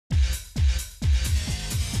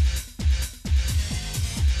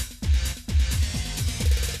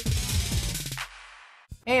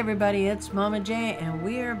Hey everybody, it's Mama J, and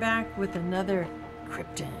we are back with another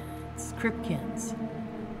Cryptkins.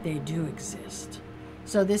 They do exist.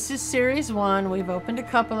 So this is series 1. We've opened a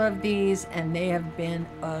couple of these, and they have been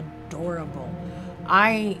adorable.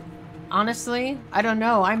 Honestly, I don't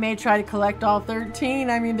know. I may try to collect all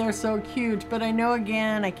 13. I mean, they're so cute, but I know,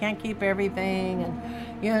 again, I can't keep everything, and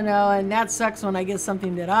and that sucks when I get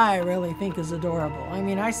something that I really think is adorable. I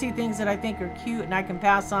mean, I see things that I think are cute and I can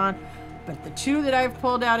pass on, but the 2 that I've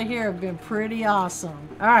pulled out of here have been pretty awesome.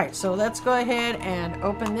 All right, so let's go ahead and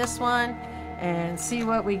open this one and see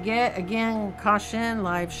what we get. Again, caution,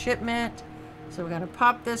 live shipment. So we're going to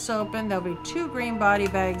pop this open. There'll be 2 green body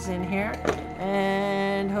bags in here,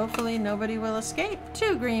 and hopefully nobody will escape.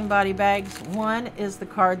 2 green body bags. One is the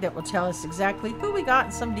card that will tell us exactly who we got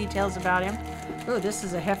and some details about him. Oh, this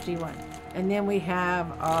is a hefty one. And then we have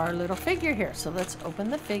our little figure here. So let's open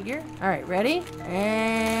the figure. All right, ready?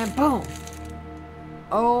 And boom.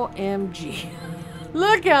 OMG.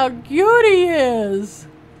 Look how cute he is.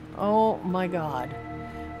 Oh my God.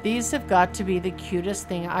 These have got to be the cutest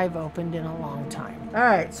thing I've opened in a long time. All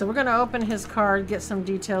right, so we're going to open his card, get some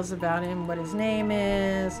details about him, what his name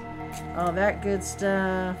is, all that good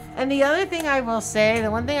stuff. And the other thing I will say, the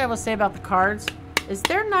one thing I will say about the cards is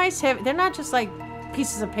they're nice, heavy. They're not just like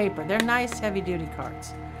pieces of paper. They're nice, heavy-duty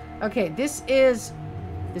cards. Okay, this is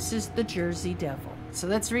the Jersey Devil. So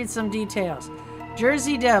let's read some details.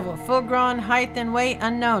 Jersey Devil, full-grown, height and weight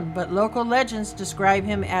unknown, but local legends describe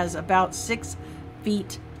him as about 6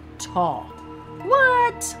 feet tall.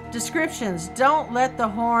 What? Descriptions: don't let the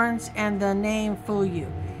horns and the name fool you.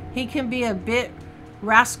 He can be a bit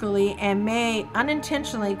rascally and may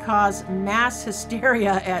unintentionally cause mass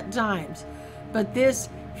hysteria at times, but this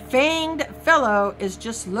fanged fellow is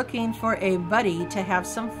just looking for a buddy to have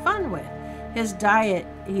some fun with. His diet: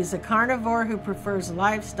 he's a carnivore who prefers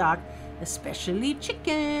livestock, especially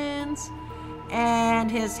chickens.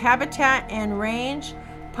 And his habitat and range: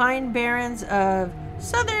 pine barrens of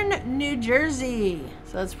southern New Jersey.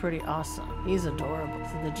 So that's pretty awesome. He's adorable.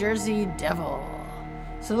 So the Jersey Devil.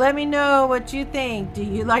 So let me know what you think. Do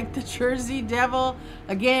you like the Jersey Devil?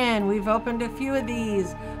 Again, we've opened a few of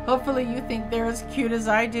these. Hopefully you think they're as cute as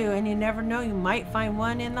I do, and you never know, you might find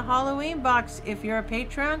one in the Halloween box if you're a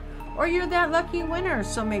patron, or you're that lucky winner.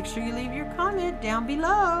 So make sure you leave your comment down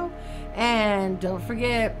below. And don't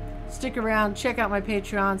forget, stick around, check out my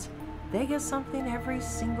Patrons. They get something every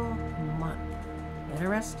single month.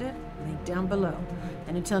 Interested? Link down below.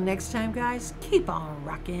 And until next time, guys, keep on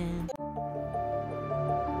rocking.